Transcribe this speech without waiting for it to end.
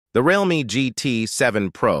The Realme GT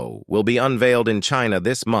 7 Pro will be unveiled in China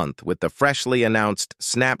this month with the freshly announced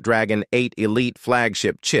Snapdragon 8 Elite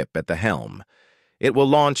flagship chip at the helm. It will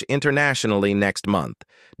launch internationally next month,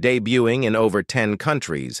 debuting in over 10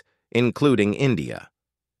 countries, including India.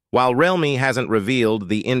 While Realme hasn't revealed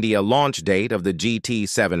the India launch date of the GT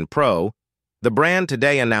 7 Pro, the brand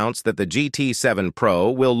today announced that the GT 7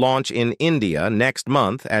 Pro will launch in India next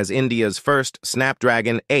month as India's first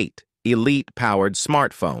Snapdragon 8 Elite-powered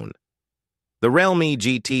smartphone. The Realme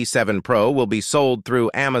GT 7 Pro will be sold through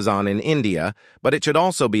Amazon in India, but it should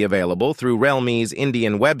also be available through Realme's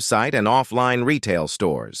Indian website and offline retail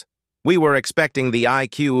stores. We were expecting the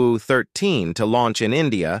iQOO 13 to launch in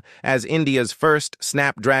India as India's first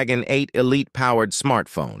Snapdragon 8 Elite-powered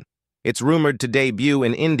smartphone. It's rumored to debut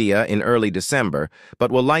in India in early December,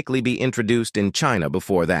 but will likely be introduced in China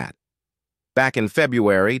before that. Back in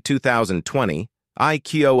February 2020,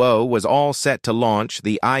 iQOO was all set to launch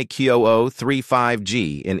the iQOO 3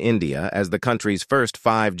 5G in India as the country's first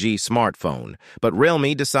 5G smartphone, but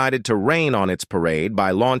Realme decided to rain on its parade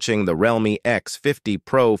by launching the Realme X50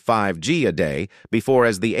 Pro 5G a day before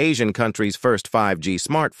as the Asian country's first 5G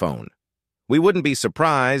smartphone. We wouldn't be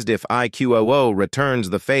surprised if iQOO returns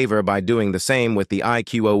the favor by doing the same with the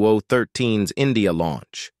iQOO 13's India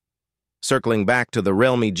launch. Circling back to the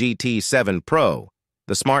Realme GT 7 Pro,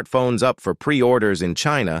 the smartphone's up for pre-orders in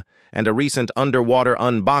China, and a recent underwater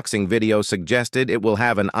unboxing video suggested it will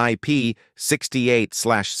have an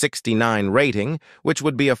IP68/69 rating, which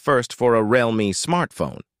would be a first for a Realme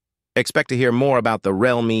smartphone. Expect to hear more about the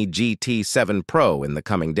Realme GT 7 Pro in the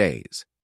coming days.